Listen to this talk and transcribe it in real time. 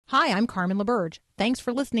Hi, I'm Carmen LaBerge. Thanks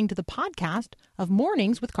for listening to the podcast of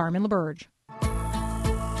Mornings with Carmen LaBerge.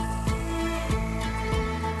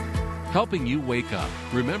 Helping you wake up,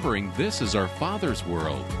 remembering this is our Father's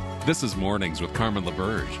world. This is Mornings with Carmen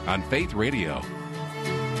LaBerge on Faith Radio. If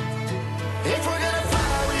we're gonna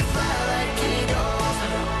fly, we fly like eagles.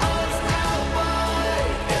 Arms out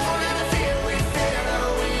wide. If we're gonna fear, we fear no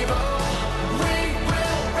evil. We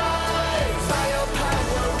will rise. By your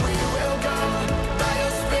power, we will go. By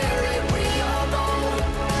your spirit, we are bold.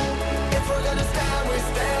 If we're gonna stand, we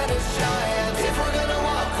stand as giants. If we're gonna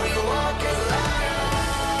walk, we walk as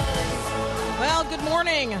lions. Well, good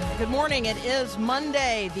morning. Good morning. It is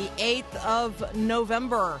Monday, the 8th of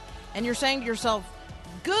November. And you're saying to yourself,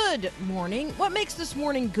 good morning. What makes this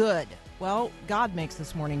morning good? Well, God makes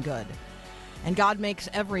this morning good. And God makes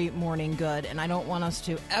every morning good. And I don't want us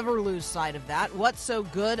to ever lose sight of that. What's so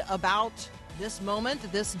good about this moment,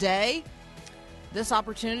 this day, this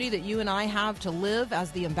opportunity that you and I have to live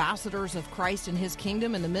as the ambassadors of Christ and his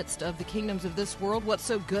kingdom in the midst of the kingdoms of this world? What's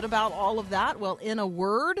so good about all of that? Well, in a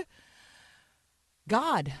word,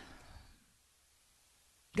 God.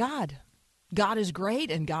 God. God is great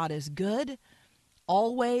and God is good.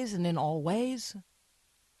 Always and in all ways.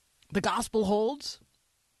 The gospel holds.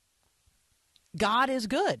 God is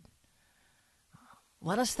good.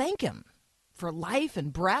 Let us thank him for life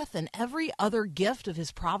and breath and every other gift of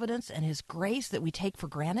his providence and his grace that we take for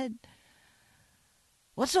granted.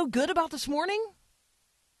 What's so good about this morning?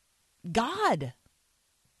 God.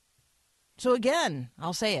 So again,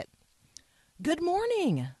 I'll say it. Good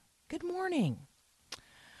morning. Good morning.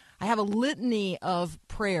 I have a litany of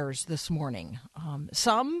prayers this morning.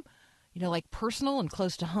 Some, like personal and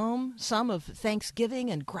close to home. Some of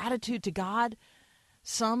thanksgiving and gratitude to God.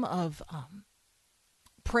 Some of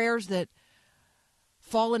prayers that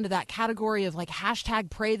fall into that category of like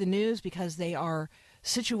hashtag pray the news because they are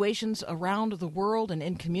situations around the world and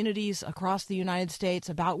in communities across the United States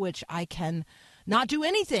about which I can not do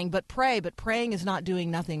anything but pray. But praying is not doing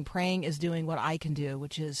nothing. Praying is doing what I can do,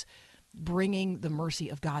 which is bringing the mercy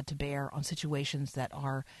of God to bear on situations that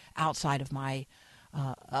are outside of my,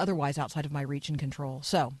 otherwise outside of my reach and control.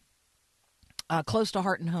 So, close to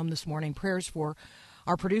heart and home this morning, prayers for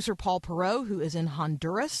our producer, Paul Perot, who is in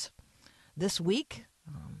Honduras this week.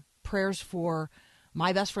 Prayers for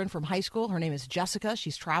my best friend from high school. Her name is Jessica.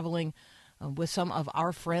 She's traveling with some of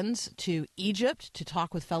our friends to Egypt to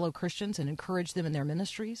talk with fellow Christians and encourage them in their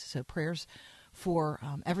ministries. So prayers for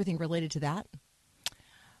everything related to that.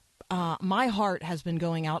 My heart has been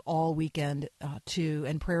going out all weekend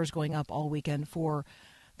and prayers going up all weekend for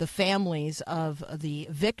the families of the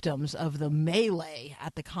victims of the melee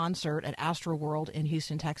at the concert at Astroworld in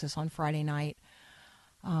Houston, Texas on Friday night.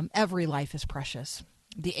 Every life is precious.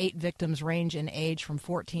 The 8 victims range in age from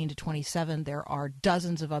 14 to 27. There are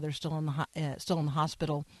dozens of others still in the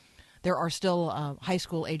hospital. There are still high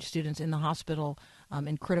school age students in the hospital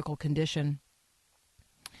in critical condition.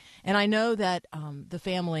 And I know that the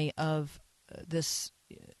family of this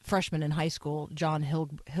freshman in high school, John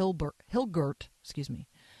Hilgert,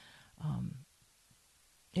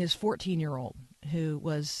 his 14-year-old, who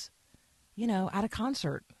was, at a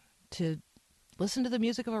concert to listen to the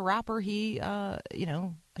music of a rapper he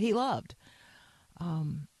loved.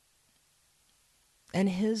 And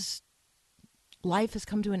his life has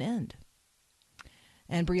come to an end.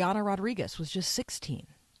 And Brianna Rodriguez was just 16.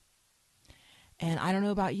 And I don't know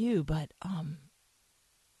about you, but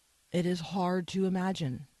it is hard to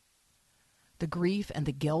imagine the grief and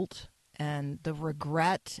the guilt and the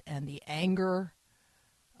regret and the anger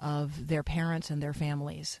of their parents and their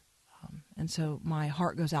families. And so my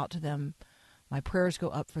heart goes out to them. My prayers go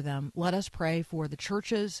up for them. Let us pray for the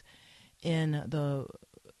churches in the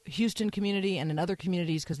Houston community and in other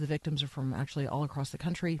communities because the victims are from actually all across the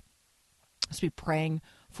country. Let's be praying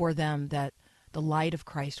for them that the light of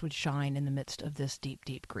Christ would shine in the midst of this deep,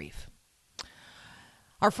 deep grief.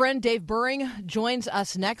 Our friend Dave Buring joins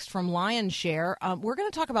us next from Lion's Share. We're going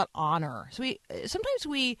to talk about honor. So sometimes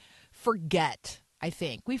we forget, I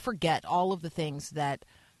think. We forget all of the things that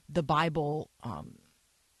the Bible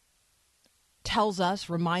tells us,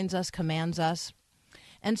 reminds us, commands us.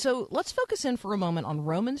 And so let's focus in for a moment on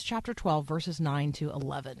Romans chapter 12, verses 9 to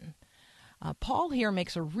 11. Paul here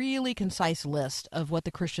makes a really concise list of what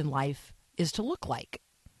the Christian life is to look like.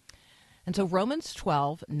 And so Romans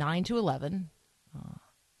 12, 9 to 11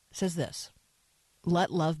 says this: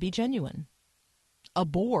 let love be genuine.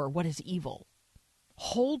 Abhor what is evil.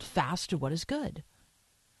 Hold fast to what is good.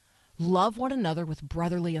 Love one another with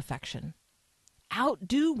brotherly affection.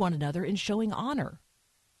 Outdo one another in showing honor.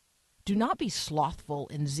 Do not be slothful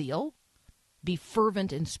in zeal. Be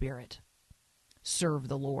fervent in spirit. serve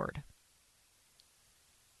the Lord.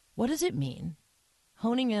 What does it mean?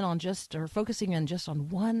 Honing in on just, or focusing in just on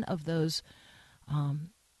one of those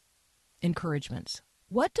encouragements.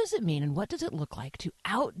 What does it mean and what does it look like to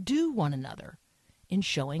outdo one another in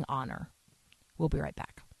showing honor? We'll be right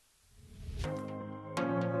back.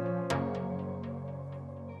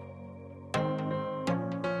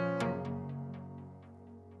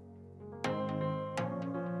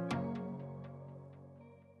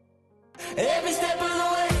 Every step of the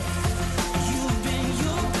way, you've been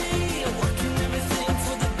working everything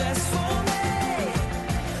for the best for me.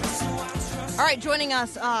 So I trust. All right, joining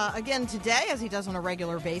us again today, as he does on a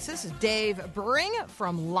regular basis, is Dave Buring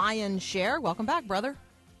from Lion's Share. Welcome back, brother.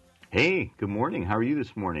 Hey, good morning. How are you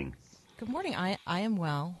this morning? Good morning. I am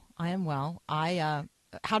well.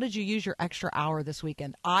 How did you use your extra hour this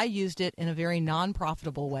weekend? I used it in a very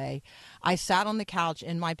non-profitable way. I sat on the couch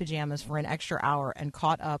in my pajamas for an extra hour and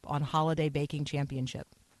caught up on Holiday Baking Championship.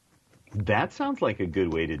 That sounds like a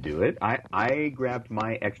good way to do it. I grabbed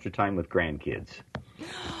my extra time with grandkids.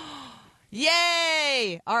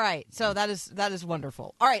 Yay! All right, so that is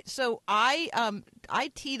wonderful. All right, so I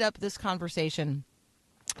teed up this conversation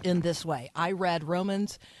in this way. I read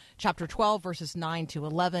Romans chapter 12, verses 9 to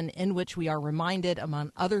 11, in which we are reminded,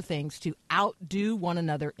 among other things, to outdo one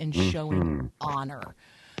another in showing honor.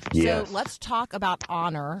 Yes. So let's talk about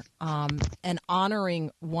honor and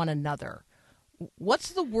honoring one another.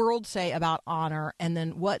 What's the world say about honor, and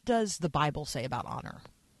then what does the Bible say about honor?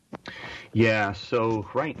 Yeah, so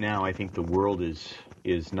right now I think the world is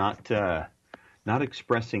not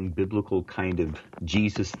expressing biblical kind of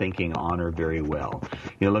Jesus thinking honor very well.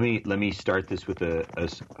 You know, let me start this with a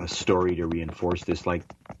story to reinforce this. Like,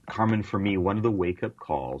 Carmen, for me, one of the wake up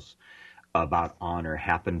calls about honor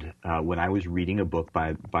happened when I was reading a book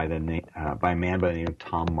by a man by the name of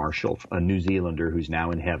Tom Marshall, a New Zealander who's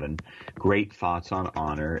now in heaven. Great thoughts on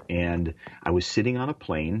honor. And I was sitting on a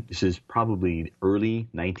plane. This is probably early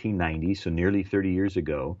 1990s, so nearly 30 years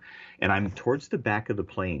ago. And I'm towards the back of the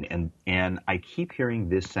plane, and I keep hearing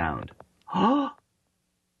this sound, over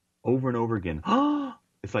and over again.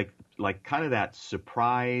 It's like kind of that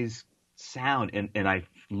surprise sound. And I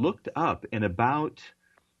looked up, and about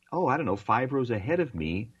 5 rows ahead of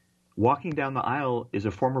me, walking down the aisle, is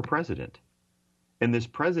a former president. And this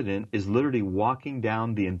president is literally walking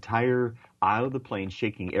down the entire aisle of the plane,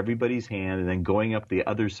 shaking everybody's hand, and then going up the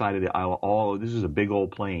other side of the aisle. This is a big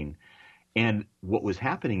old plane. And what was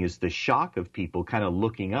happening is the shock of people kind of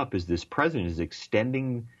looking up as this president is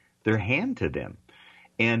extending their hand to them.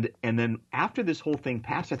 And then after this whole thing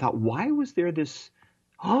passed, I thought, why was there this,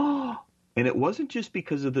 And it wasn't just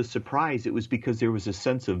because of the surprise. It was because there was a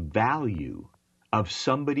sense of value of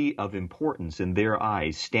somebody of importance in their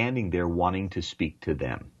eyes standing there wanting to speak to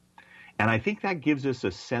them. And I think that gives us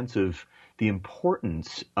a sense of the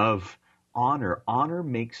importance of honor. Honor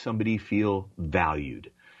makes somebody feel valued.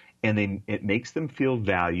 And it makes them feel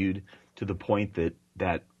valued to the point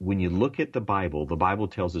that when you look at the Bible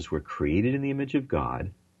tells us we're created in the image of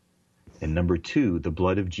God. And number two, the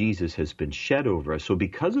blood of Jesus has been shed over us. So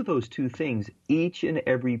because of those two things, each and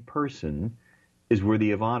every person is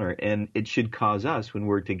worthy of honor. And it should cause us, when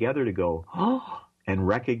we're together, to go, and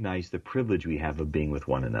recognize the privilege we have of being with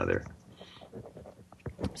one another.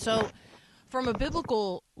 So from a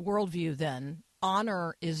biblical worldview, then,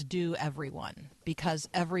 honor is due everyone because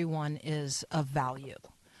everyone is of value.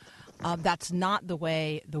 That's not the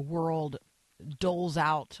way the world doles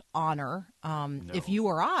out honor. No. If you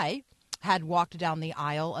or I had walked down the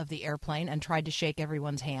aisle of the airplane and tried to shake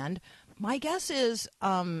everyone's hand, my guess is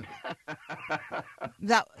that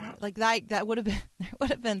would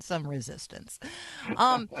have been some resistance.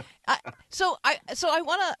 So I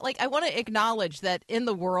want to acknowledge that in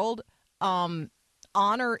the world,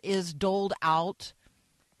 honor is doled out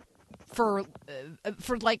for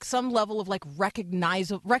like some level of like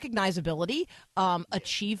recognizability,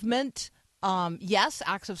 achievement. Yes,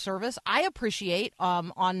 acts of service. I appreciate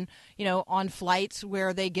on flights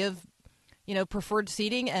where they give preferred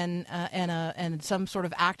seating and some sort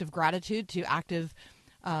of act of gratitude to active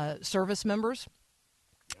service members.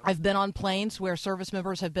 I've been on planes where service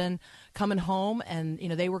members have been coming home and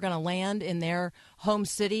they were going to land in their home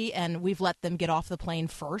city and we've let them get off the plane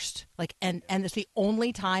first. And it's the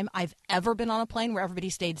only time I've ever been on a plane where everybody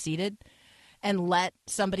stayed seated and let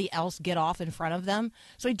somebody else get off in front of them.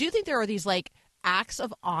 So I do think there are these like acts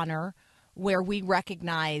of honor where we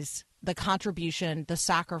recognize the contribution, the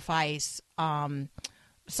sacrifice,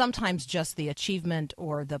 sometimes just the achievement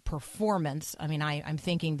or the performance. I mean, I'm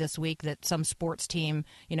thinking this week that some sports team,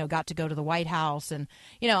 got to go to the White House, and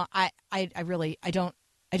I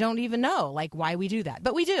don't even know like why we do that,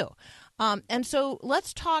 but we do. And so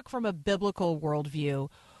let's talk from a biblical worldview.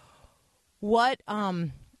 What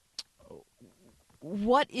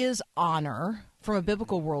is honor from a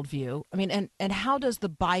biblical worldview? I mean, and how does the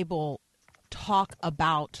Bible talk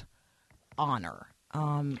about honor?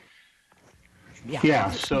 So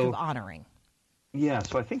honoring. Yeah,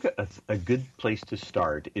 so I think a good place to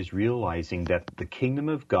start is realizing that the kingdom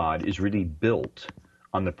of God is really built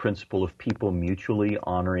on the principle of people mutually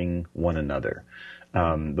honoring one another.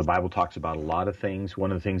 The Bible talks about a lot of things.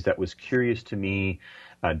 One of the things that was curious to me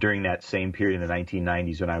during that same period in the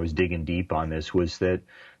 1990s when I was digging deep on this was that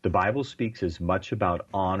the Bible speaks as much about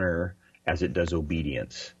honor as it does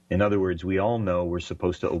obedience. In other words, we all know we're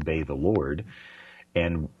supposed to obey the Lord.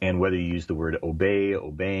 And whether you use the word obey,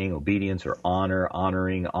 obeying, obedience, or honor,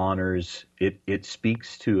 honoring, honors, it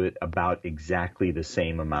speaks to it about exactly the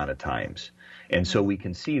same amount of times. And so we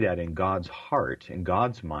can see that in God's heart, in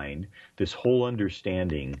God's mind, this whole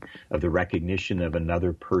understanding of the recognition of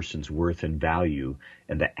another person's worth and value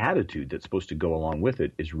and the attitude that's supposed to go along with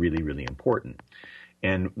it is really, really important.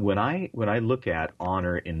 And when I look at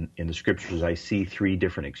honor in the scriptures, I see three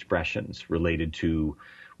different expressions related to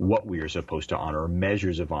what we are supposed to honor, or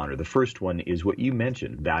measures of honor. The first one is what you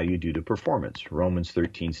mentioned, value due to performance. Romans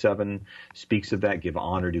 13:7 speaks of that, give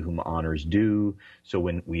honor to whom honor is due. So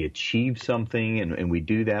when we achieve something and we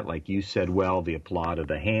do that, like you said, well, the applaud of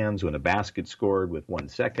the hands when a basket scored with 1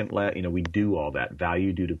 second left, we do all that.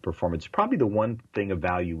 Value due to performance. Probably the one thing of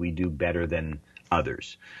value we do better than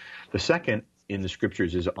others. The second in the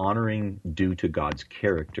scriptures is honoring due to God's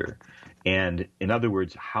character. And in other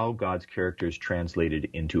words, how God's character is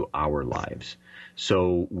translated into our lives.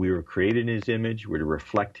 So we were created in his image. We're to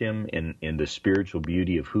reflect him in the spiritual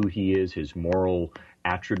beauty of who he is, his moral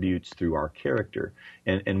attributes through our character.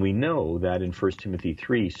 And we know that in 1 Timothy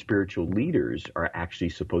 3, spiritual leaders are actually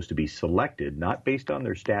supposed to be selected, not based on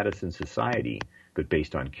their status in society, but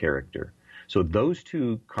based on character. So those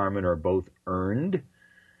two, Carmen, are both earned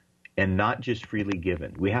and not just freely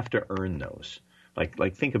given. We have to earn those.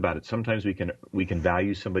 Like think about it. Sometimes we can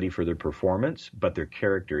value somebody for their performance, but their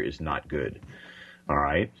character is not good. All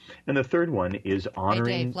right. And the third one is honoring.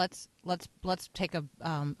 Hey Dave, let's take a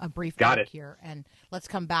brief break here, and let's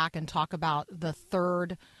come back and talk about the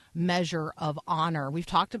third measure of honor. We've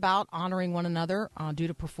talked about honoring one another due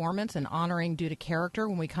to performance and honoring due to character.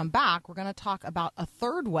 When we come back, we're going to talk about a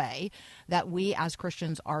third way that we as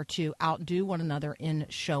Christians are to outdo one another in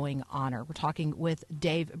showing honor. We're talking with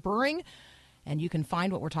Dave Buring, and you can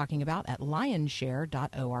find what we're talking about at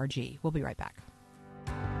lionshare.org. We'll be right back.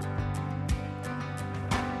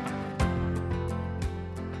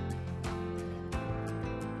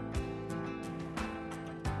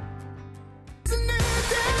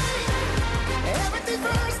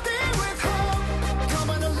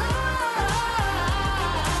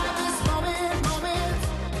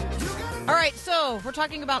 All right, so we're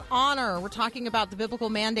talking about honor. We're talking about the biblical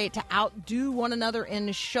mandate to outdo one another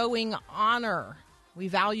in showing honor. We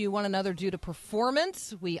value one another due to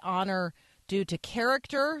performance. We honor due to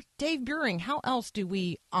character. Dave Buring, how else do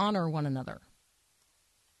we honor one another?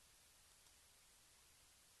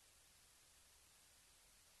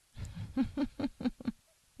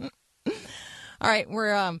 All right,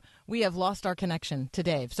 we have lost our connection to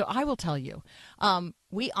Dave. So I will tell you,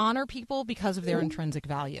 we honor people because of their intrinsic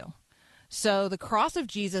value. So the cross of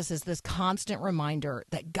Jesus is this constant reminder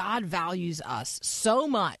that God values us so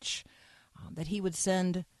much that he would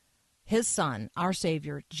send his son, our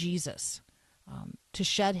Savior, Jesus, to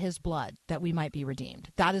shed his blood that we might be redeemed.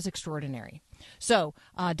 That is extraordinary. So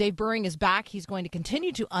Dave Buring is back. He's going to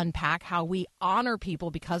continue to unpack how we honor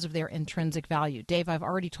people because of their intrinsic value. Dave, I've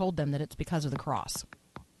already told them that it's because of the cross.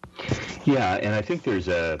 Yeah, and I think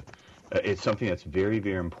it's something that's very,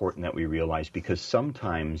 very important that we realize, because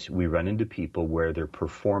sometimes we run into people where their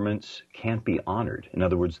performance can't be honored. In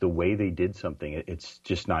other words, the way they did something, it's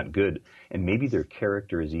just not good. And maybe their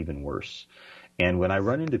character is even worse. And when I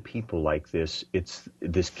run into people like this,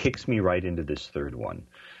 this kicks me right into this third one,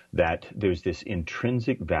 that there's this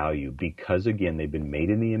intrinsic value because, again, they've been made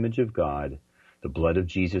in the image of God. The blood of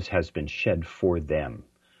Jesus has been shed for them.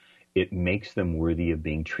 It makes them worthy of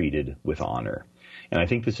being treated with honor. And I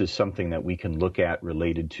think this is something that we can look at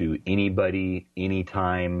related to anybody,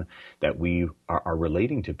 anytime that we are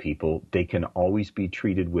relating to people. They can always be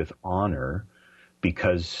treated with honor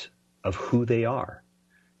because of who they are.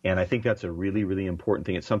 And I think that's a really, really important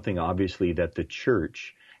thing. It's something, obviously, that the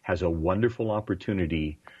church has a wonderful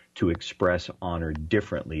opportunity to express honor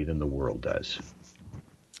differently than the world does.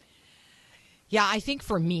 Yeah, I think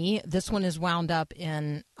for me, this one is wound up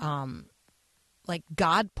in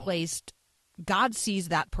God sees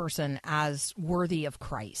that person as worthy of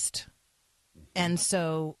Christ. And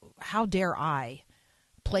so how dare I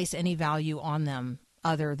place any value on them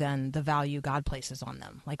other than the value God places on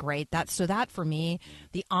them? Like, right? That for me,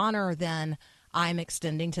 the honor then I'm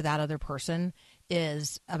extending to that other person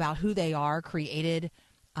is about who they are, created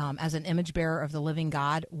as an image bearer of the living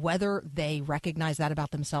God, whether they recognize that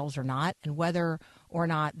about themselves or not, and whether or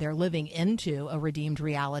not they're living into a redeemed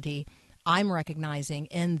reality. I'm recognizing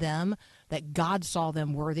in them that God saw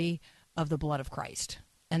them worthy of the blood of Christ.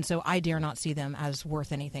 And so I dare not see them as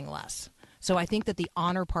worth anything less. So I think that the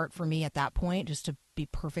honor part for me at that point, just to be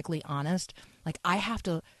perfectly honest, like I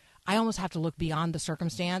almost have to look beyond the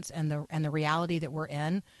circumstance and the reality that we're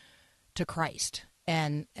in to Christ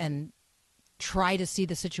and try to see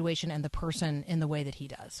the situation and the person in the way that he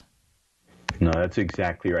does. No, that's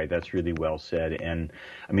exactly right. That's really well said. And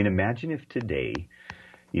I mean, imagine if today,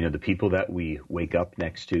 the people that we wake up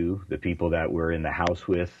next to, the people that we're in the house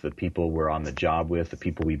with, the people we're on the job with, the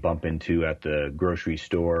people we bump into at the grocery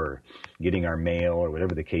store or getting our mail or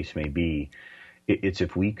whatever the case may be, it's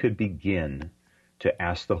if we could begin to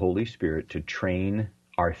ask the Holy Spirit to train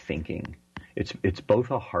our thinking. It's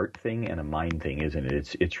both a heart thing and a mind thing, isn't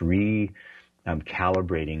it? It's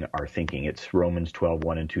calibrating our thinking. It's Romans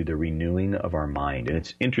 12:1 and 2, the renewing of our mind. And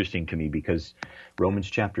it's interesting to me because Romans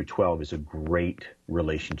chapter 12 is a great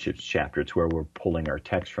relationships chapter. It's where we're pulling our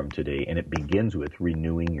text from today, and it begins with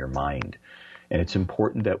renewing your mind. And it's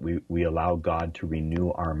important that we allow God to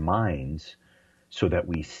renew our minds so that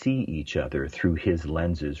we see each other through his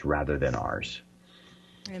lenses rather than ours.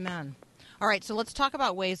 Amen. All right, so let's talk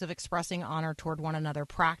about ways of expressing honor toward one another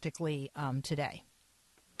practically today.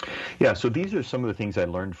 Yeah, so these are some of the things I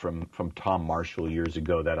learned from Tom Marshall years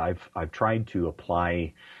ago that I've tried to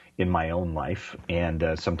apply in my own life, and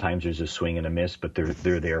sometimes there's a swing and a miss, but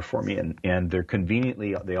they're there for me, and they're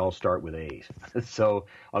conveniently, they all start with A's. So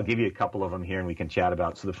I'll give you a couple of them here and we can chat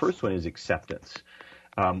about. So the first one is acceptance.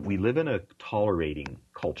 We live in a tolerating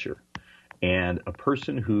culture, and a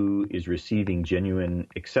person who is receiving genuine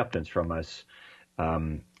acceptance from us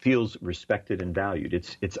feels respected and valued.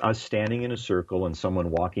 It's us standing in a circle and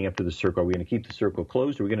someone walking up to the circle. Are we going to keep the circle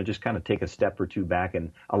closed, or are we going to just kind of take a step or two back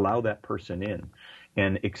and allow that person in?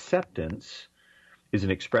 And acceptance is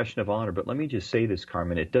an expression of honor. But let me just say this,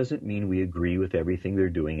 Carmen, it doesn't mean we agree with everything they're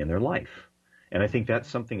doing in their life. And I think that's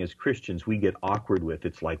something as Christians we get awkward with.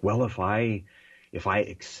 It's like, well, if I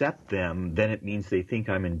accept them, then it means they think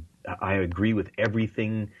I agree with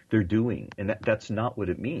everything they're doing. And that's not what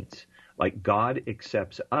it means. Like, God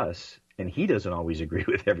accepts us, and he doesn't always agree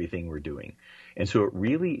with everything we're doing. And so it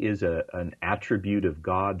really is an attribute of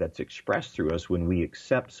God that's expressed through us when we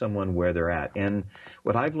accept someone where they're at. And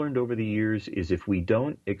what I've learned over the years is if we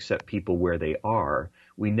don't accept people where they are,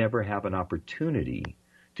 we never have an opportunity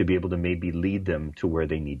to be able to maybe lead them to where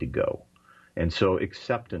they need to go. And so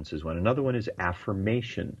acceptance is one. Another one is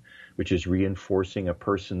affirmation, which is reinforcing a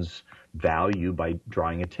person's value by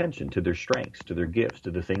drawing attention to their strengths, to their gifts,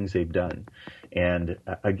 to the things they've done. And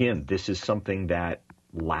again, this is something that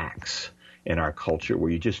lacks in our culture,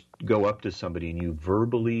 where you just go up to somebody and you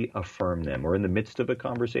verbally affirm them, or in the midst of a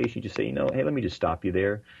conversation, you just say, hey, let me just stop you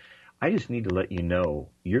there. I just need to let you know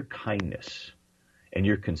your kindness and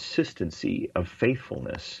your consistency of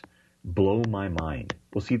faithfulness blow my mind.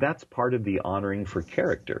 Well, see, that's part of the honoring for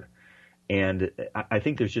character. And I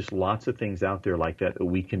think there's just lots of things out there like that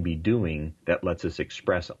we can be doing that lets us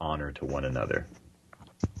express honor to one another.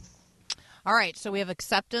 All right, so we have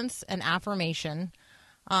acceptance and affirmation.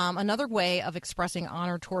 Another way of expressing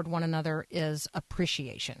honor toward one another is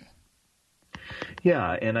appreciation.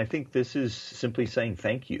 Yeah, and I think this is simply saying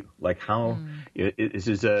thank you. Like how this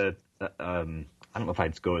is I don't know if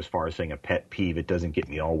I'd go as far as saying a pet peeve. It doesn't get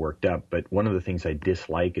me all worked up. But one of the things I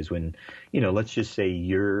dislike is when, let's just say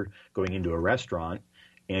you're going into a restaurant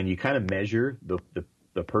and you kind of measure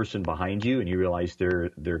the person behind you and you realize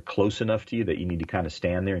they're close enough to you that you need to kind of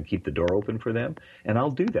stand there and keep the door open for them. And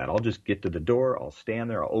I'll do that. I'll just get to the door. I'll stand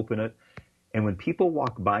there. I'll open it. And when people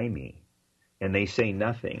walk by me and they say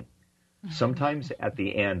nothing, sometimes at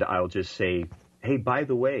the end I'll just say, hey, by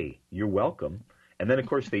the way, you're welcome. And then, of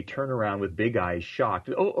course, they turn around with big eyes, shocked.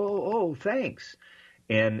 Oh, thanks.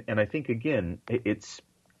 And I think, again, it's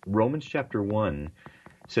Romans chapter 1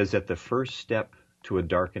 says that the first step to a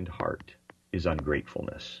darkened heart is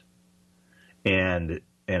ungratefulness. And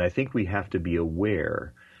I think we have to be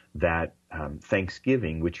aware that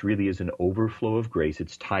thanksgiving, which really is an overflow of grace,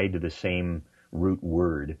 it's tied to the same root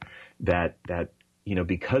word, that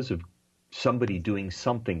because of somebody doing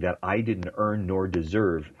something that I didn't earn nor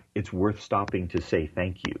deserve, it's worth stopping to say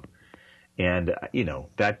thank you. And,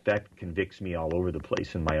 that convicts me all over the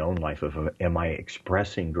place in my own life of, am I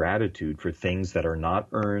expressing gratitude for things that are not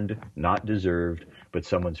earned, not deserved, but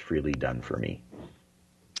someone's freely done for me?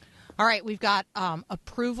 All right, we've got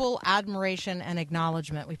approval, admiration, and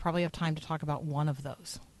acknowledgement. We probably have time to talk about one of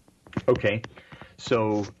those. Okay.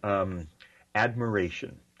 So,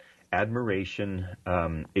 admiration. Admiration,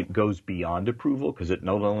 it goes beyond approval because it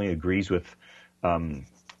not only agrees with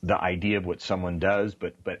the idea of what someone does,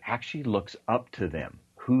 but actually looks up to them,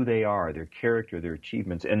 who they are, their character, their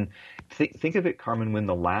achievements. And think of it, Carmen, when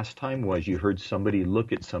the last time was you heard somebody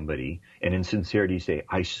look at somebody and in sincerity say,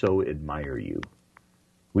 I so admire you.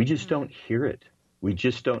 We just don't hear it. We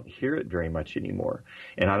just don't hear it very much anymore.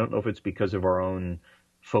 And I don't know if it's because of our own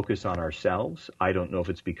focus on ourselves. I don't know if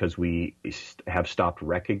it's because we have stopped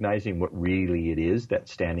recognizing what really it is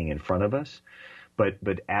that's standing in front of us.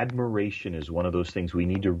 But admiration is one of those things we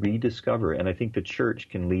need to rediscover. And I think the church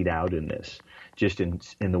can lead out in this, just in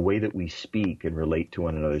the way that we speak and relate to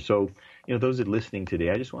one another. So, those that are listening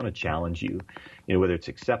today, I just want to challenge you, whether it's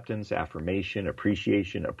acceptance, affirmation,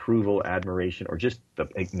 appreciation, approval, admiration, or just the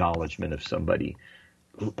acknowledgement of somebody.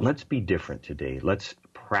 Let's be different today. Let's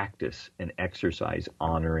practice and exercise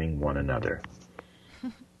honoring one another.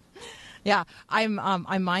 Yeah, I'm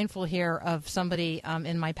mindful here of somebody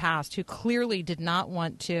in my past who clearly did not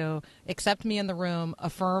want to accept me in the room,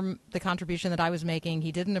 affirm the contribution that I was making.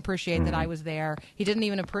 He didn't appreciate that I was there. He didn't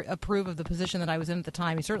even approve of the position that I was in at the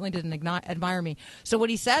time. He certainly didn't admire me. So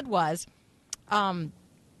what he said was, I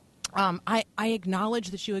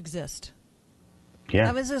acknowledge that you exist. Yeah.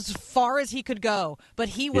 That was as far as he could go, but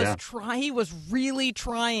he was he was really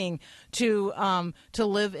trying to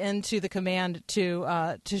live into the command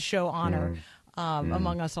to show honor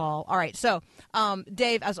among us all. All right, so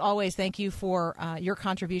Dave, as always, thank you for your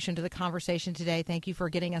contribution to the conversation today. Thank you for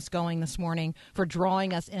getting us going this morning, for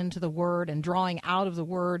drawing us into the Word and drawing out of the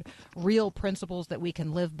Word real principles that we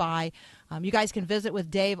can live by. You guys can visit with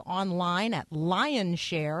Dave online at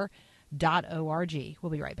lionshare.org. We'll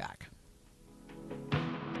be right back.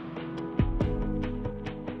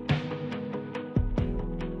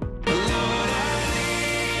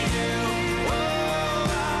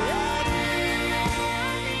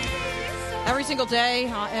 Every single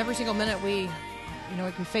day, every single minute, we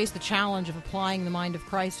can face the challenge of applying the mind of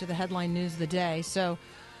Christ to the headline news of the day. So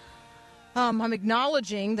I'm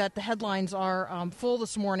acknowledging that the headlines are full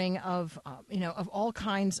this morning of all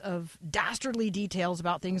kinds of dastardly details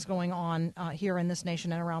about things going on here in this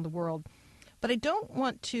nation and around the world. But I don't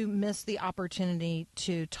want to miss the opportunity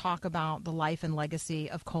to talk about the life and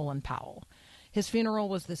legacy of Colin Powell. His funeral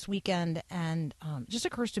was this weekend, and it just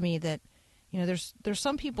occurs to me that there's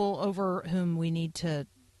some people over whom we need to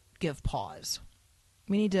give pause.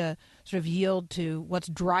 We need to sort of yield to what's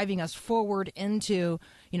driving us forward into,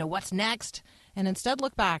 what's next, and instead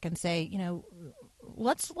look back and say,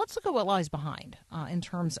 let's look at what lies behind in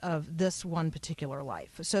terms of this one particular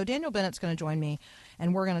life. So Daniel Bennett's going to join me,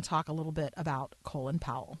 and we're going to talk a little bit about Colin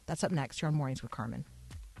Powell. That's up next here on Mornings with Carmen.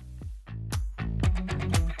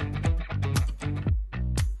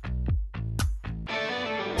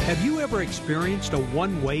 Have you ever experienced a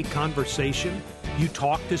one-way conversation? You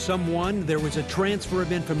talked to someone, there was a transfer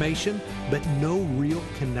of information, but no real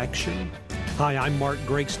connection? Hi, I'm Mark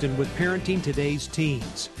Gregston with Parenting Today's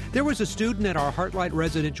Teens. There was a student at our Heartlight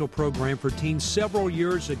residential program for teens several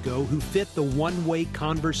years ago who fit the one-way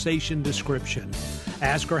conversation description.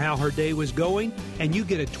 Ask her how her day was going, and you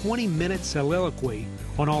get a 20-minute soliloquy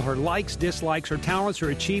on all her likes, dislikes, her talents, her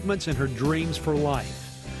achievements, and her dreams for life.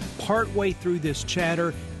 Partway through this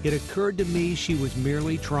chatter, it occurred to me she was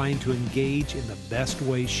merely trying to engage in the best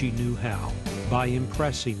way she knew how, by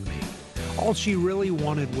impressing me. All she really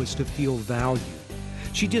wanted was to feel valued.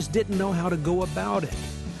 She just didn't know how to go about it.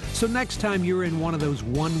 So next time you're in one of those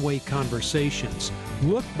one-way conversations,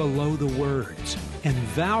 look below the words and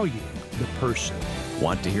value the person.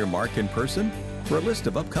 Want to hear Mark in person? For a list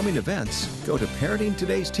of upcoming events, go to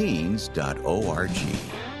parentingtodaysteens.org.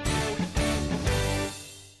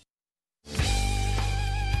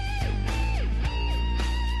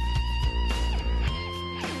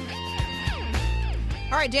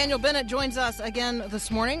 All right, Daniel Bennett joins us again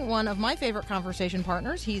this morning, one of my favorite conversation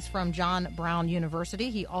partners. He's from John Brown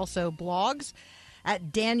University. He also blogs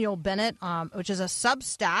at Daniel Bennett, which is a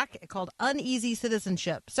Substack called Uneasy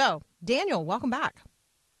Citizenship. So, Daniel, welcome back.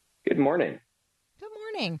 Good morning. Good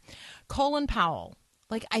morning. Colin Powell.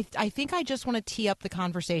 I think I just want to tee up the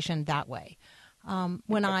conversation that way.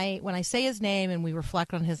 When I say his name and we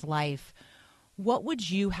reflect on his life, what would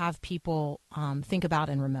you have people think about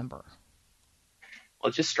and remember? Well,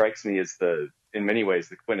 it just strikes me as in many ways,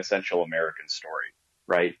 the quintessential American story,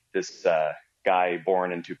 right? This guy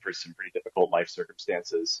born into some pretty difficult life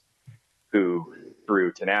circumstances, who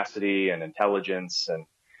through tenacity and intelligence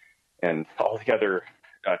and all the other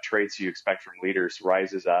traits you expect from leaders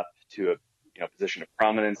rises up to a position of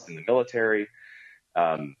prominence in the military,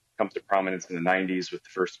 comes to prominence in the 90s with the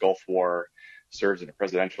first Gulf War, serves in a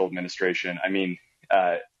presidential administration. I mean,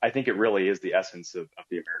 I think it really is the essence of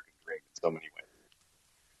the American dream in so many ways.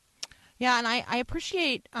 Yeah, and I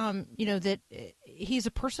appreciate, that he's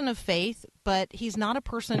a person of faith, but he's not a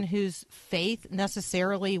person whose faith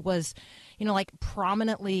necessarily was,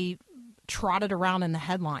 prominently trotted around in the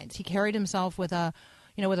headlines. He carried himself with a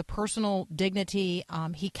personal dignity.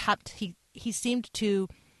 He seemed to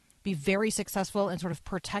be very successful in sort of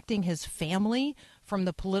protecting his family from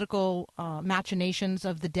the political machinations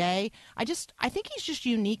of the day. I think he's just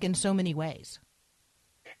unique in so many ways.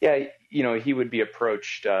 Yeah, he would be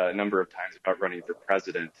approached a number of times about running for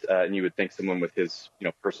president, and you would think someone with his,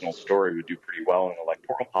 personal story would do pretty well in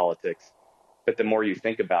electoral politics. But the more you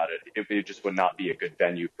think about it, it just would not be a good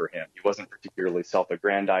venue for him. He wasn't particularly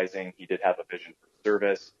self-aggrandizing. He did have a vision for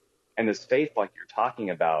service. And this faith, like you're talking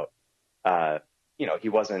about, he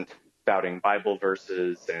wasn't spouting Bible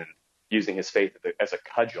verses and using his faith as a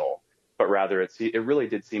cudgel, but rather it really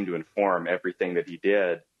did seem to inform everything that he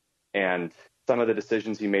did. And some of the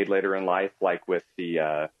decisions he made later in life, like with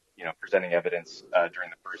the, presenting evidence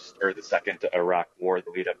during the first or the second Iraq War,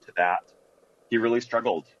 the lead up to that, he really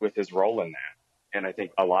struggled with his role in that. And I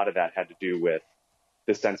think a lot of that had to do with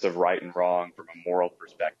the sense of right and wrong from a moral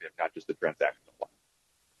perspective, not just a transactional one.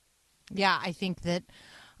 Yeah, I think that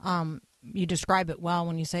you describe it well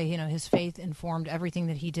when you say, his faith informed everything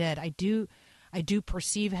that he did. I do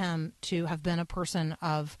perceive him to have been a person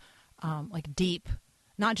of deep,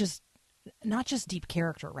 not just deep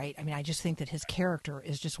character, right? I mean, I just think that his character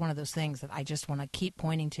is just one of those things that I just want to keep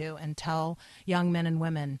pointing to and tell young men and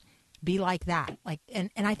women, be like that. And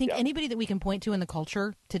I think anybody that we can point to in the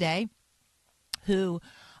culture today who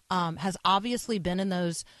has obviously been in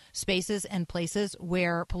those spaces and places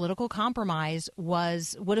where political compromise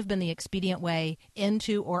would have been the expedient way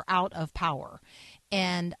into or out of power.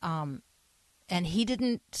 And he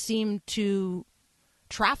didn't seem to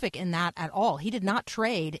traffic in that at all. He did not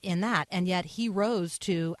trade in that. And yet he rose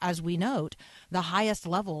to, as we note, the highest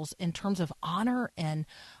levels in terms of honor and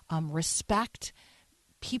respect.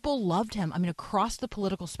 People loved him, across the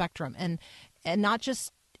political spectrum. And not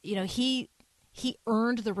just, he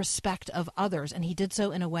earned the respect of others. And he did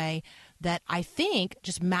so in a way that I think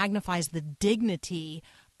just magnifies the dignity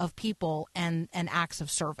of people and acts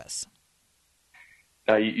of service.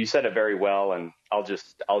 You said it very well, and I'll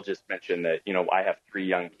just mention that I have 3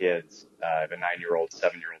 young kids. I have a 9-year-old,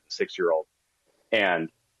 7-year-old, and 6-year-old,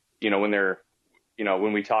 and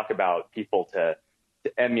when we talk about people to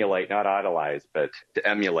emulate, not idolize, but to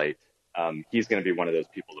emulate, he's going to be one of those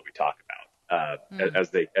people that we talk about as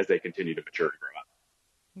they continue to mature and grow up.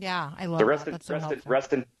 Yeah, I love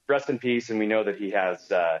that. Rest in peace, and we know that he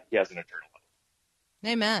has an eternal life.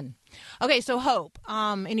 Amen. Okay, so hope,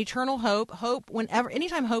 an eternal hope.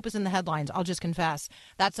 Anytime hope is in the headlines, I'll just confess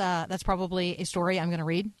that's probably a story I'm going to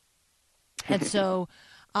read. And so,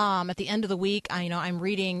 at the end of the week, I'm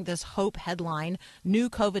reading this hope headline: New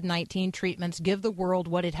COVID-19 treatments give the world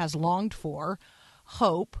what it has longed for.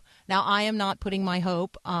 Hope. Now, I am not putting my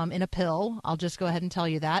hope in a pill. I'll just go ahead and tell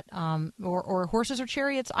you that, or horses or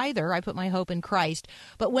chariots either. I put my hope in Christ.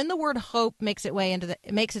 But when the word hope makes its way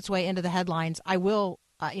into the headlines, I will,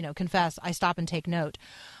 confess, I stop and take note.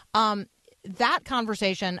 That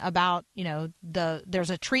conversation about, there's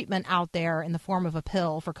a treatment out there in the form of a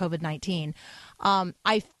pill for COVID-19,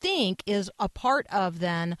 I think is a part of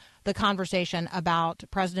then the conversation about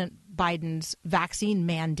President Biden's vaccine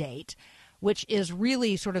mandate, which is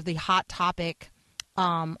really sort of the hot topic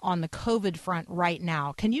on the COVID front right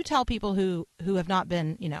now. Can you tell people who have not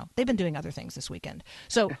been, they've been doing other things this weekend.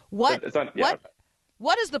 So what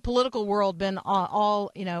has the political world been all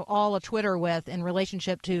a Twitter with in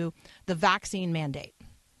relationship to the vaccine mandate?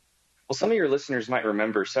 Well, some of your listeners might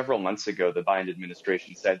remember several months ago, the Biden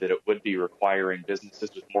administration said that it would be requiring businesses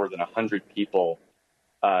with more than 100 people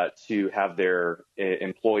to have their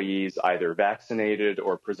employees either vaccinated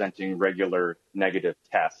or presenting regular negative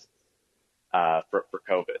tests for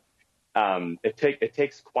COVID. It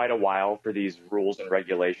takes quite a while for these rules and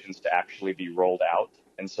regulations to actually be rolled out.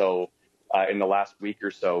 And so in the last week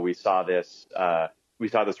or so, we saw this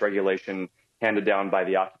regulation handed down by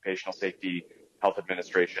the Occupational Safety Health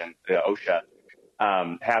Administration, OSHA,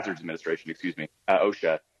 Hazards Administration,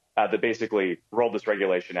 OSHA, that basically rolled this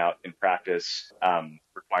regulation out in practice,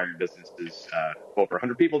 requiring businesses over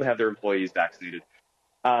 100 people to have their employees vaccinated.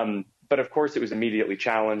 But of course, it was immediately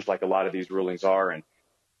challenged, like a lot of these rulings are. And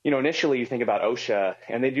initially you think about OSHA,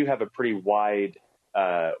 and they do have a pretty wide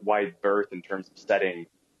berth in terms of setting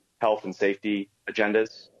health and safety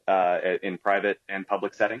agendas in private and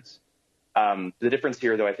public settings. The difference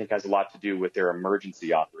here, though, I think has a lot to do with their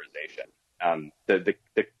emergency authorization.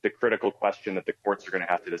 The critical question that the courts are going to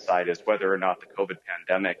have to decide is whether or not the COVID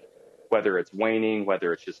pandemic, whether it's waning,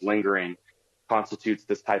 whether it's just lingering, constitutes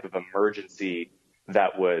this type of emergency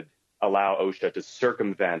that would allow OSHA to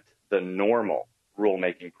circumvent the normal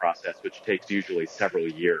rulemaking process, which takes usually several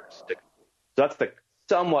years. So that's the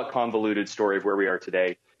somewhat convoluted story of where we are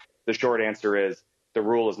today. The short answer is the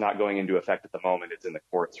rule is not going into effect at the moment. It's in the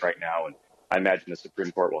courts right now, and I imagine the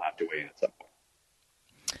Supreme Court will have to weigh in at some point.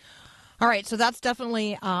 All right, so that's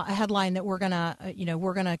definitely a headline that we're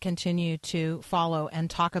gonna continue to follow and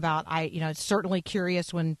talk about. It's certainly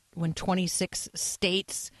curious when 26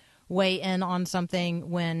 states weigh in on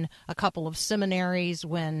something, when a couple of seminaries,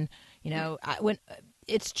 when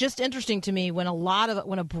it's just interesting to me when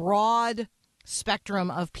a broad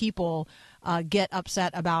spectrum of people get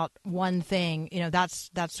upset about one thing.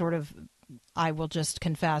 That's sort of, I will just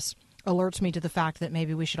confess, alerts me to the fact that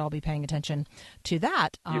maybe we should all be paying attention to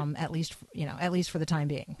that, at least for the time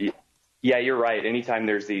being. Yeah, you're right. Anytime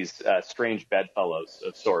there's these strange bedfellows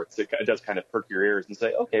of sorts, it does kind of perk your ears and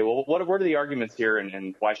say, okay, well, what are the arguments here,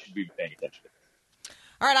 and why should we be paying attention?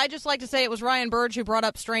 All right, I'd just like to say it was Ryan Burge who brought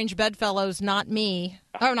up strange bedfellows, not me.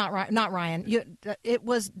 Oh, not Ryan. It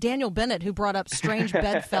was Daniel Bennett who brought up strange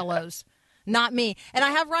bedfellows. Not me. And I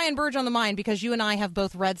have Ryan Burge on the mind because you and I have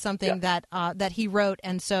both read something that he wrote.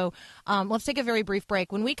 And so let's take a very brief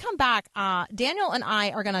break. When we come back, Daniel and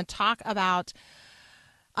I are going to talk about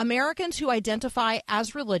Americans who identify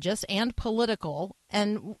as religious and political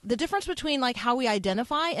and the difference between like how we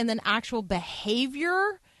identify and then actual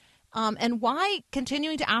behavior, and why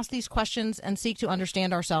continuing to ask these questions and seek to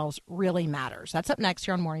understand ourselves really matters. That's up next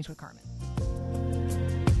here on Mornings with Carmen.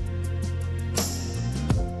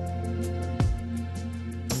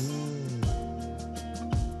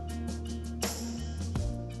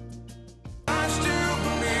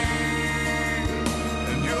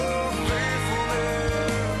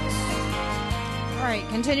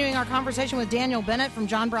 Continuing our conversation with Daniel Bennett from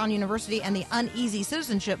John Brown University and the Uneasy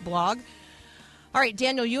Citizenship blog. All right,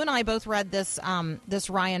 Daniel, you and I both read this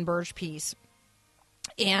Ryan Burge piece,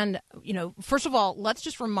 and first of all,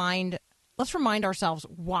 let's remind ourselves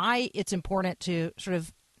why it's important to sort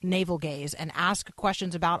of navel gaze and ask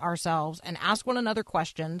questions about ourselves and ask one another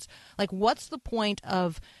questions. Like, what's the point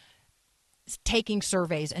of taking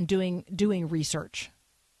surveys and doing research?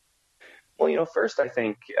 Well, first, I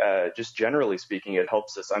think just generally speaking, it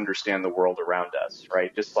helps us understand the world around us,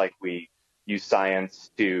 right? Just like we use science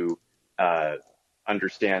to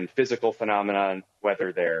understand physical phenomena,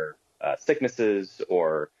 whether they're sicknesses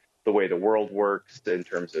or the way the world works in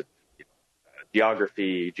terms of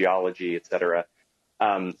geography, geology, et cetera.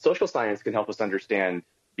 Social science can help us understand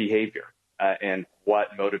behavior and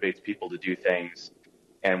what motivates people to do things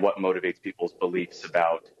and what motivates people's beliefs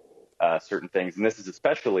about certain things. And this is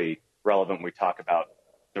especially relevant when we talk about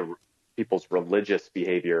people's religious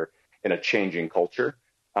behavior in a changing culture.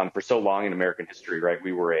 For so long in American history, right,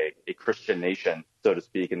 we were a Christian nation, so to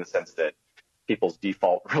speak, in the sense that people's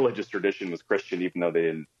default religious tradition was Christian, even though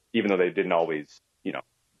they didn't always,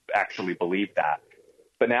 actually believe that.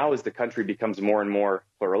 But now, as the country becomes more and more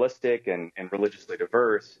pluralistic and religiously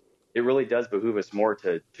diverse, it really does behoove us more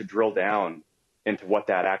to drill down into what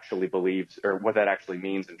that actually believes or what that actually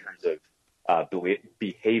means in terms of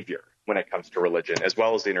behavior when it comes to religion, as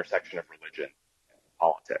well as the intersection of religion and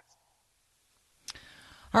politics.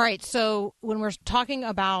 All right. So when we're talking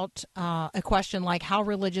about a question like how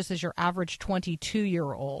religious is your average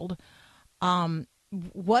 22-year-old,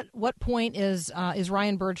 what point is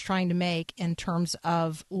Ryan Burge trying to make in terms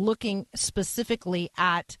of looking specifically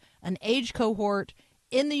at an age cohort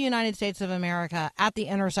in the United States of America at the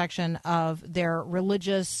intersection of their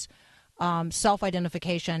religious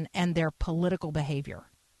self-identification and their political behavior?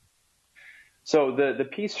 So the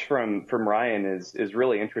piece from Ryan is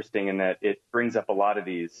really interesting in that it brings up a lot of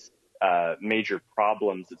these major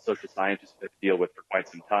problems that social scientists have to deal with for quite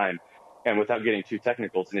some time. And without getting too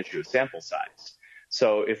technical, it's an issue of sample size.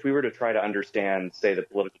 So if we were to try to understand, say, the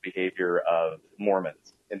political behavior of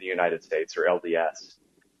Mormons in the United States or LDS,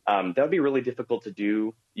 that would be really difficult to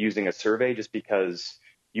do using a survey just because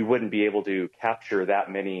you wouldn't be able to capture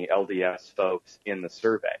that many LDS folks in the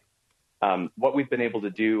survey. What we've been able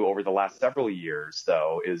to do over the last several years,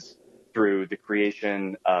 though, is through the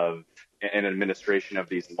creation of and administration of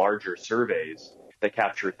these larger surveys that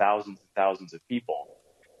capture thousands and thousands of people,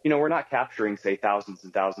 we're not capturing, say, thousands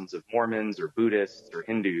and thousands of Mormons or Buddhists or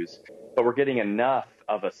Hindus, but we're getting enough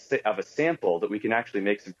of a sample that we can actually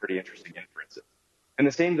make some pretty interesting inferences. And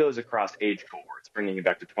the same goes across age cohorts, bringing it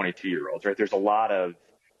back to 22-year-olds, right? There's a lot of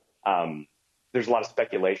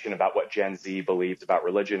speculation about what Gen Z believes about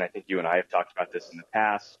religion. I think you and I have talked about this in the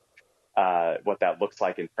past, what that looks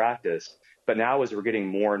like in practice. But now, as we're getting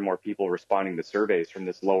more and more people responding to surveys from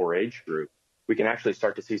this lower age group, we can actually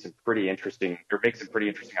start to see some pretty interesting, or make some pretty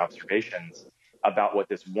interesting observations about what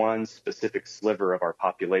this one specific sliver of our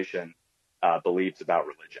population believes about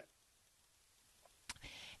religion.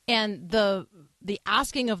 And the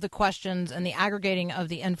asking of the questions and the aggregating of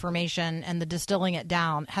the information and the distilling it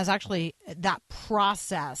down has actually, that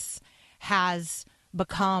process has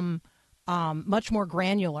become much more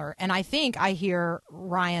granular. And I think I hear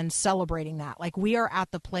Ryan celebrating that. Like, we are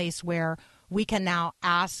at the place where we can now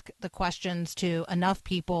ask the questions to enough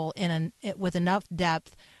people with enough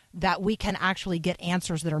depth that we can actually get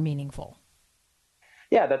answers that are meaningful.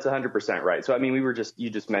 Yeah, that's 100% right. So, I mean, you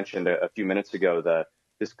just mentioned a few minutes ago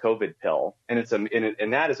this COVID pill, and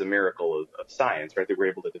and that is a miracle of science, right? That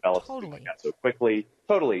we're able to develop something like that so quickly.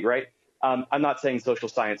 Totally, right? I'm not saying social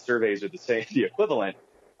science surveys are the equivalent,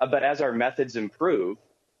 but as our methods improve,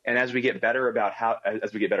 and as we get better about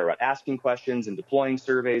asking questions and deploying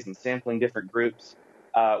surveys and sampling different groups,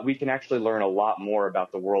 we can actually learn a lot more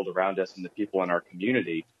about the world around us and the people in our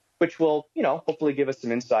community, which will, hopefully give us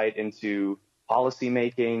some insight into policy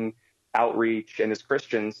making, outreach, and as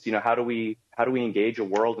Christians, how do we engage a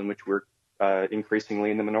world in which we're increasingly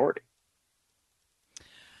in the minority?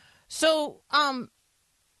 So,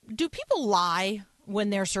 do people lie when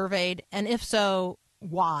they're surveyed? And if so,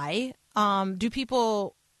 why? Do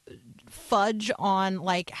people fudge on,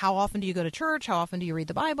 like, how often do you go to church? How often do you read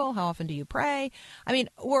the Bible? How often do you pray? I mean,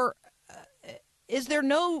 or is there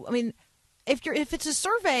no? I mean, if it's a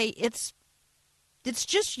survey, it's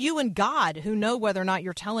just you and God who know whether or not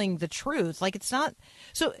you're telling the truth. Like, it's not.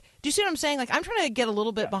 So, do you see what I'm saying? Like, I'm trying to get a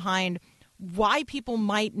little bit behind why people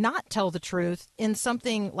might not tell the truth in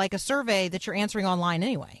something like a survey that you're answering online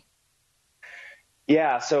anyway.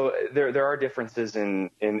 Yeah, so there are differences in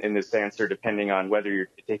this answer depending on whether you're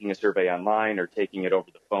taking a survey online or taking it over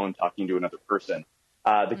the phone, talking to another person.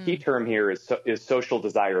 The key term here is social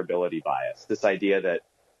desirability bias. This idea that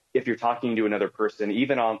if you're talking to another person,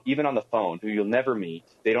 even on the phone, who you'll never meet,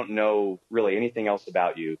 they don't know really anything else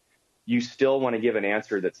about you, you still want to give an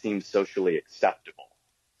answer that seems socially acceptable.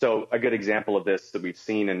 So a good example of this that we've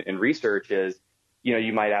seen in research is,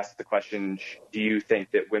 you might ask the question, do you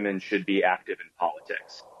think that women should be active in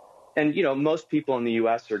politics? And, most people in the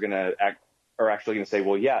U.S. are actually going to say,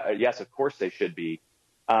 well, yes, of course they should be.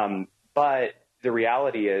 But the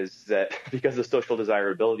reality is that because of social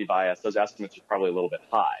desirability bias, those estimates are probably a little bit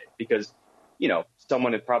high because,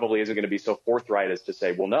 someone probably isn't going to be so forthright as to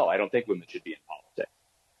say, well, no, I don't think women should be in politics.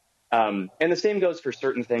 And the same goes for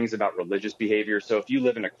certain things about religious behavior. So if you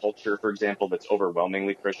live in a culture, for example, that's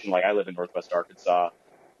overwhelmingly Christian, like I live in Northwest Arkansas,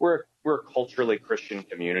 we're a culturally Christian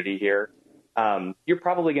community here. You're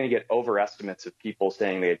probably going to get overestimates of people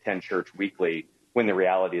saying they attend church weekly when the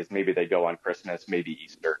reality is maybe they go on Christmas, maybe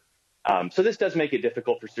Easter. So this does make it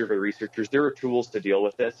difficult for survey researchers. There are tools to deal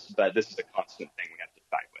with this, but this is a constant thing we have to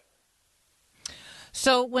fight with.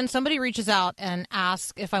 So when somebody reaches out and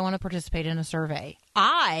asks if I want to participate in a survey,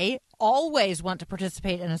 I always want to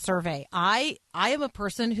participate in a survey. I am a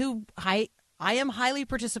person who I am highly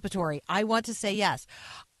participatory. I want to say yes.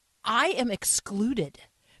 I am excluded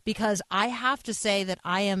because I have to say that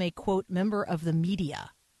I am a, quote, member of the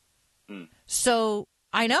media. So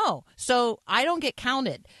I know. So I don't get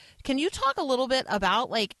counted. Can you talk a little bit about,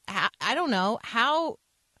 like, I don't know, how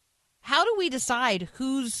do we decide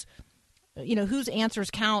whose answers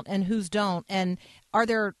count and whose don't? And are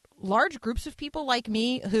there large groups of people like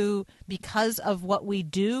me who, because of what we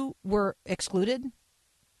do, were excluded?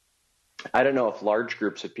 I don't know if large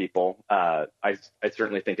groups of people, I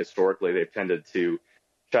certainly think historically they've tended to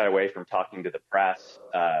shy away from talking to the press.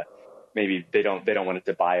 Maybe they don't want it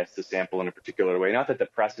to bias the sample in a particular way. Not that the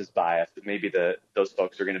press is biased, but maybe those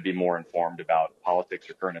folks are going to be more informed about politics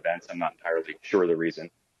or current events. I'm not entirely sure the reason.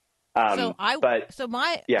 My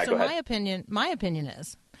opinion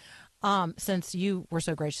is, since you were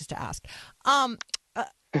so gracious to ask,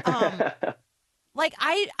 like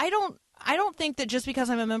I don't think that just because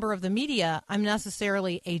I'm a member of the media, I'm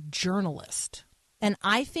necessarily a journalist. And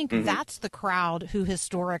I think that's the crowd who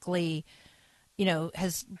historically,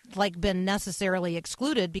 has been necessarily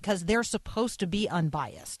excluded because they're supposed to be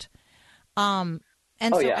unbiased. I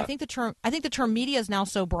think the term media is now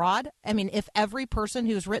so broad. I mean, if every person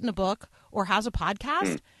who's written a book or has a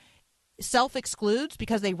podcast self-excludes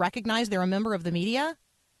because they recognize they're a member of the media,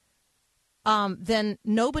 then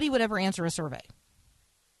nobody would ever answer a survey.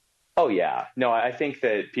 Oh, yeah. No, I think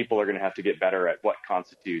that people are going to have to get better at what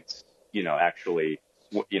constitutes, actually,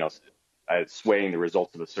 swaying the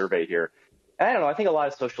results of a survey here. And I don't know. I think a lot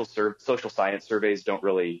of social science surveys don't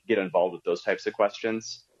really get involved with those types of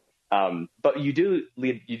questions. But you do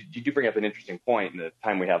bring up an interesting point in the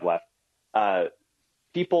time we have left.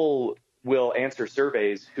 People will answer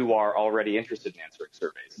surveys who are already interested in answering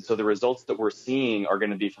surveys. And so the results that we're seeing are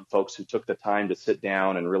going to be from folks who took the time to sit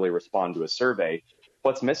down and really respond to a survey.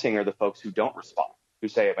 What's missing are the folks who don't respond, who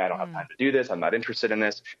say, I don't have time to do this, I'm not interested in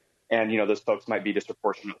this. And, those folks might be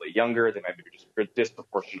disproportionately younger, they might be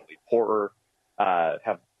disproportionately poorer,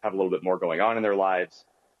 have a little bit more going on in their lives.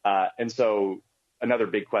 And so another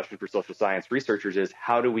big question for social science researchers is,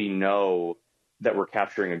 how do we know that we're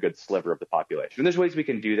capturing a good sliver of the population? And there's ways we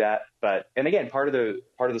can do that. And again, part of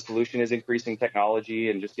the solution is increasing technology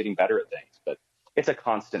and just getting better at things. But it's a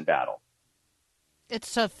constant battle.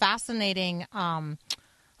 It's a fascinating, I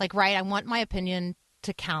want my opinion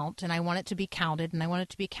to count, and I want it to be counted, and I want it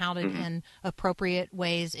to be counted in appropriate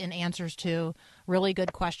ways in answers to really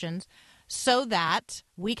good questions so that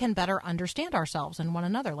we can better understand ourselves and one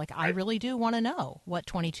another. I really do want to know what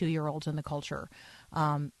 22-year-olds in the culture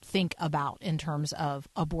think about in terms of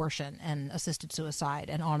abortion and assisted suicide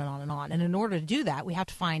and on and on and on. And in order to do that, we have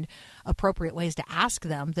to find appropriate ways to ask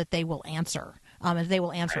them that they will answer. And they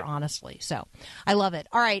will answer honestly. So I love it.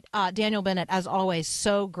 All right, Daniel Bennett, as always,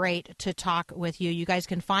 so great to talk with you. You guys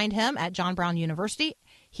can find him at John Brown University.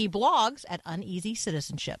 He blogs at Uneasy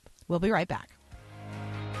Citizenship. We'll be right back.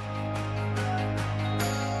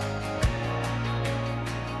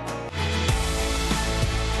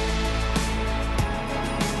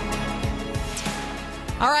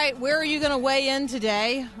 All right, where are you going to weigh in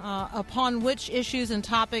today? Upon which issues and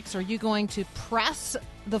topics are you going to press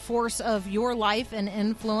the force of your life and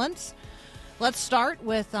influence? Let's start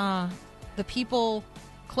with the people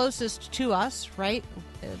closest to us, right?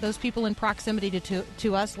 Those people in proximity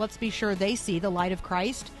to us. Let's be sure they see the light of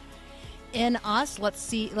Christ in us. Let's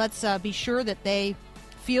be sure that they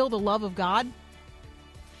feel the love of God.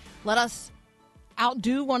 Let us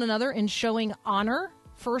outdo one another in showing honor,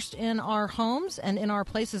 first in our homes and in our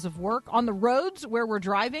places of work, on the roads where we're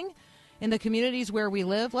driving, in the communities where we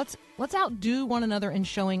live. Let's outdo one another in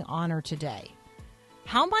showing honor today.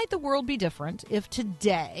 How might the world be different if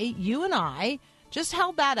today you and I just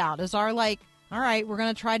held that out as our all right, we're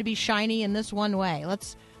going to try to be shiny in this one way.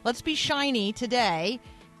 Let's be shiny today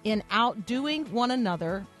in outdoing one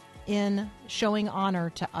another in showing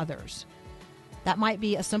honor to others. That might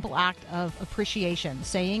be a simple act of appreciation,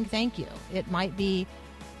 saying thank you. It might be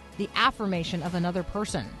the affirmation of another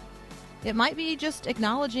person. It might be just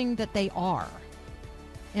acknowledging that they are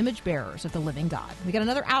image bearers of the living God. We got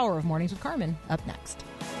another hour of Mornings with Carmen up next.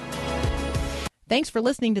 Thanks for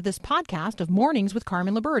listening to this podcast of Mornings with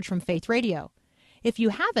Carmen LaBerge from Faith Radio. If you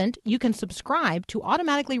haven't, you can subscribe to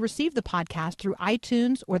automatically receive the podcast through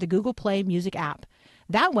iTunes or the Google Play Music app.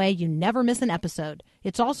 That way you never miss an episode.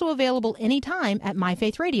 It's also available anytime at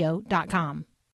myfaithradio.com.